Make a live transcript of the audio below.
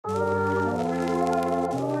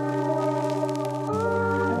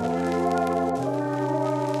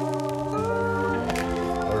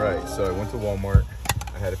to Walmart.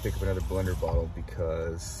 I had to pick up another blender bottle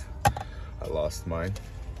because I lost mine,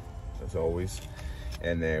 as always.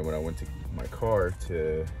 And then when I went to my car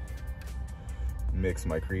to mix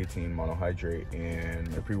my creatine, monohydrate, and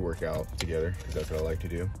my pre-workout together, because that's what I like to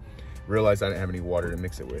do, realized I didn't have any water to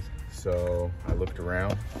mix it with. So I looked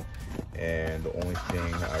around, and the only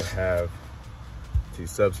thing I have to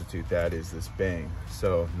substitute that is this Bang.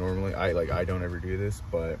 So normally I don't ever do this,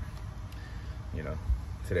 but you know,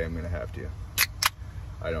 today I'm gonna have to.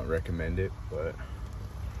 I don't recommend it, but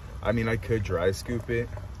I mean, I could dry scoop it.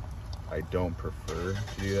 I don't prefer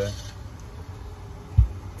to do that.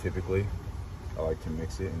 Typically, I like to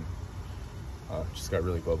mix it, and just got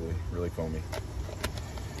really bubbly, really foamy.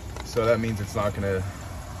 So that means it's not gonna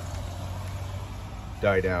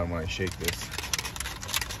die down when I shake this.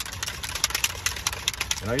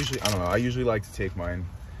 And I usually like to take mine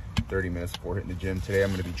 30 minutes before hitting the gym. Today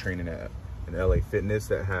I'm gonna be training at an LA Fitness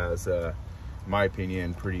that has, in my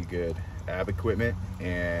opinion, pretty good ab equipment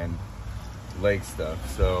and leg stuff.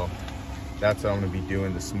 So that's what I'm gonna be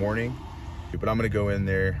doing this morning. But I'm gonna go in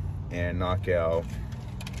there and knock out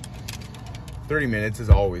 30 minutes as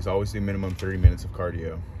always do minimum 30 minutes of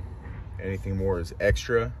cardio. Anything more is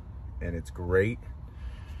extra, and it's great.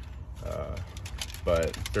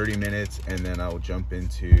 But 30 minutes, and then I'll jump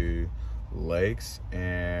into legs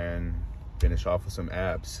and finish off with some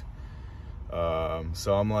abs.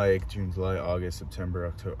 So I'm like June, July, August, September,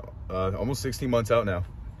 October, almost 16 months out now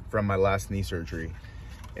from my last knee surgery.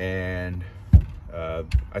 And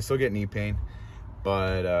I still get knee pain,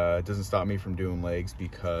 but it doesn't stop me from doing legs,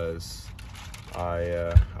 because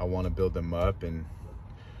I want to build them up and,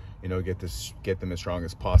 you know, get them as strong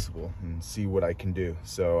as possible and see what I can do.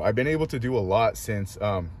 So I've been able to do a lot since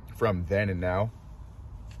from then and now.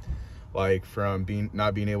 Like from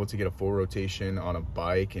not being able to get a full rotation on a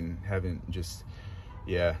bike and having just,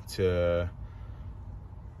 yeah, to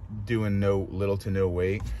doing little to no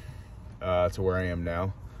weight to where I am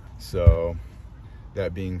now. So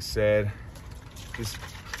that being said, just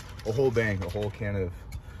a whole can of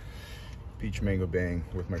peach mango Bang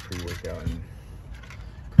with my pre-workout and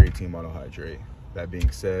creatine monohydrate. That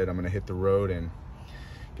being said, I'm gonna hit the road and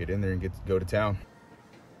get in there and go to town.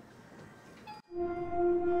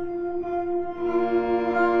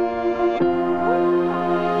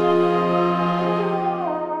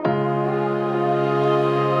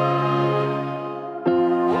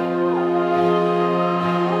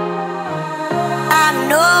 I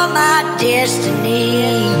know my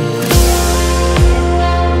destiny.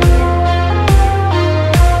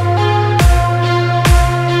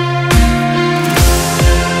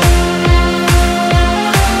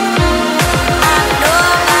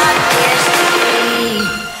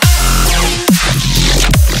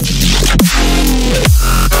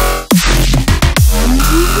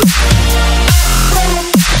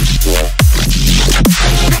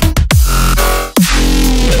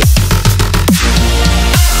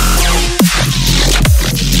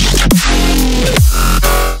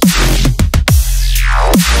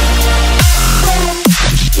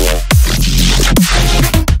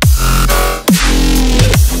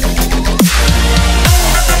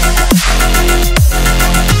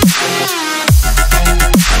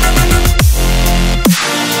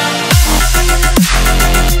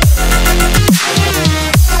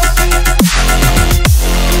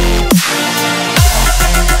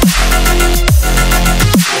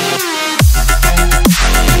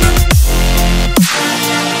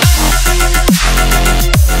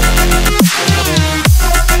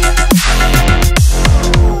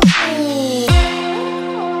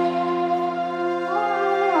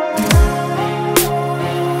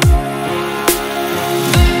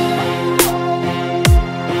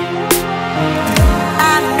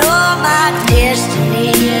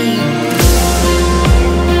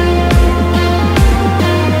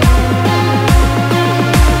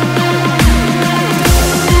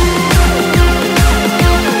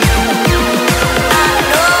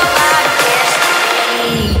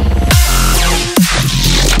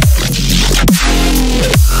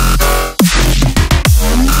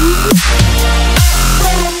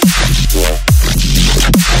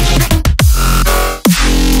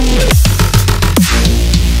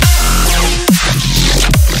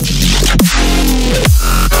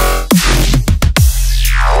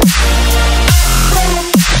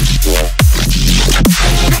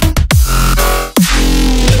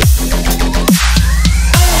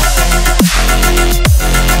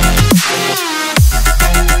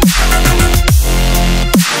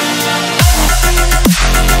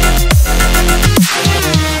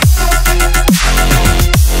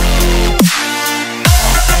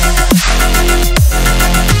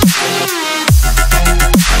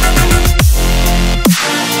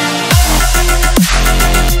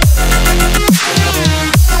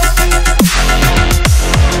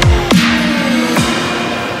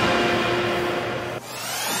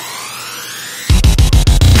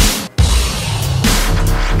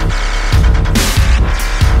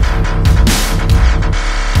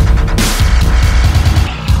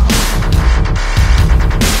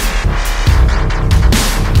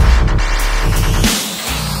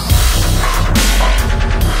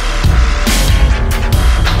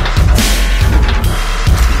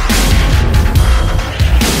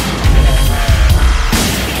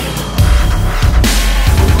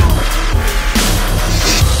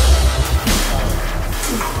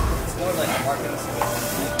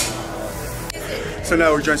 So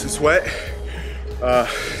now we're drenching sweat,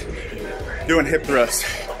 doing hip thrusts.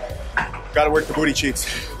 Gotta work the booty cheeks,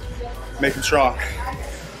 make them strong.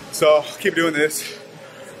 So keep doing this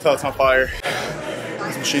until it's on fire.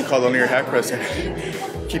 This machine called linear hack press,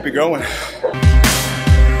 and keep it going.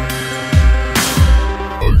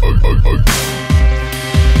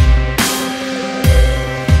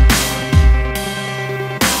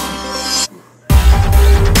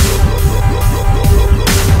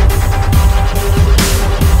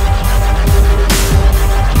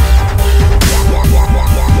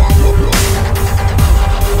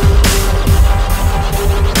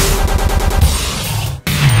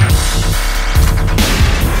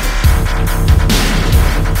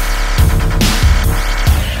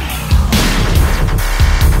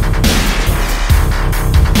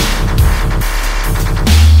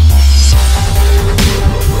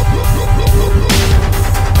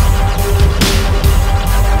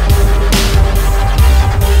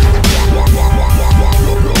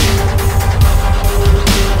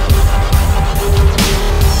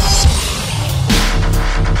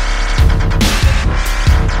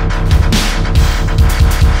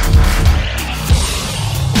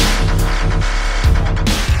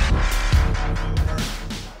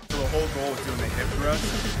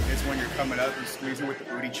 Coming up and squeezing with the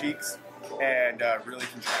booty cheeks and really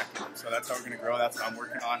contracting them. So that's how we're gonna grow. That's what I'm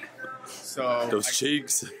working on. So those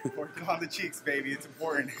cheeks. Working on the cheeks, baby. It's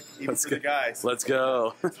important, even for the guys. Let's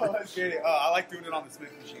go. So let's get it. I like doing it on the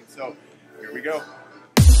Smith machine. So here we go.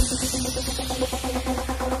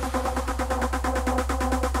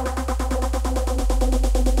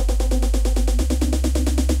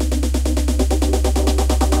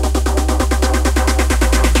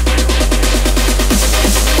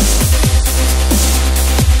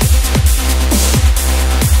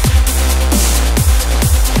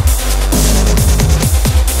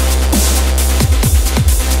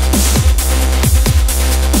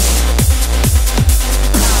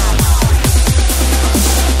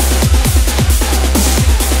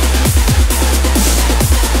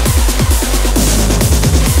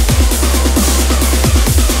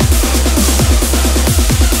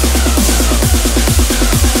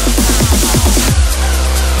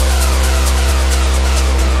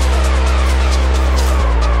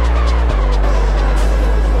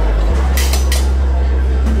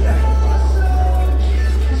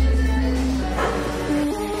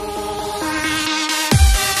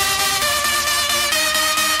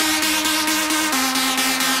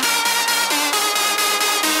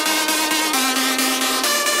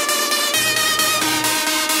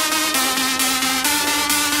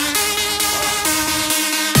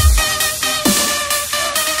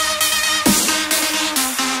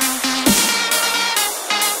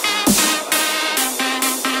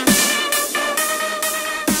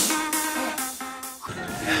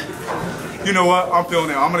 You know what? I'm feeling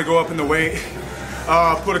it. I'm gonna go up in the weight.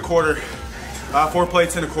 Put a quarter. 4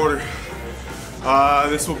 plates in a quarter.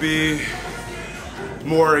 This will be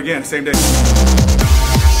more again, same day.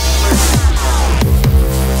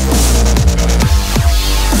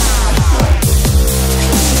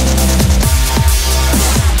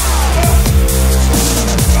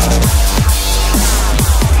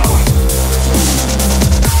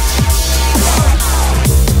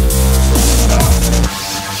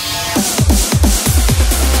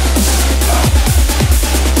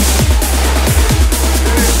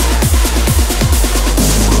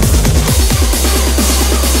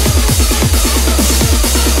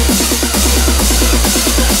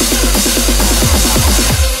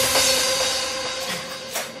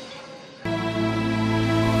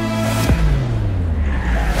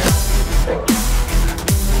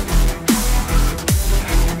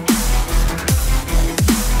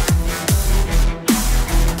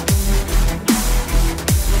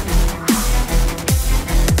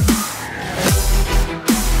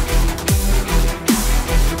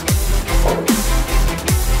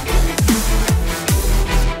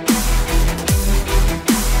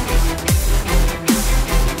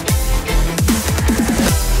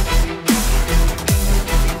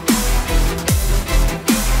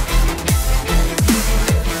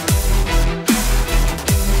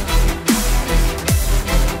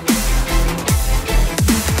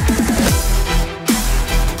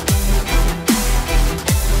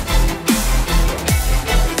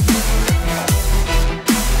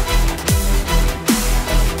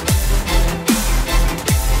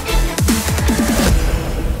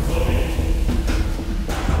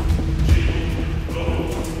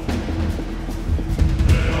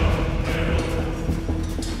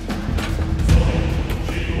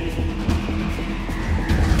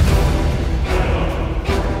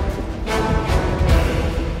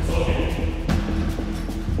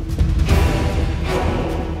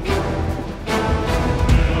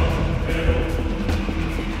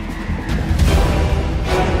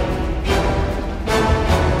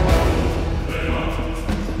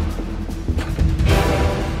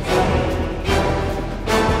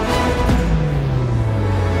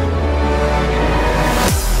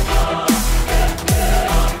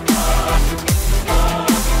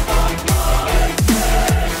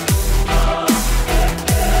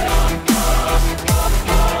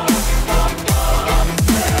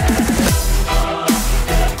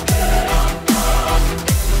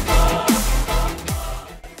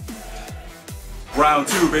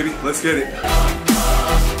 2, baby. Let's get it.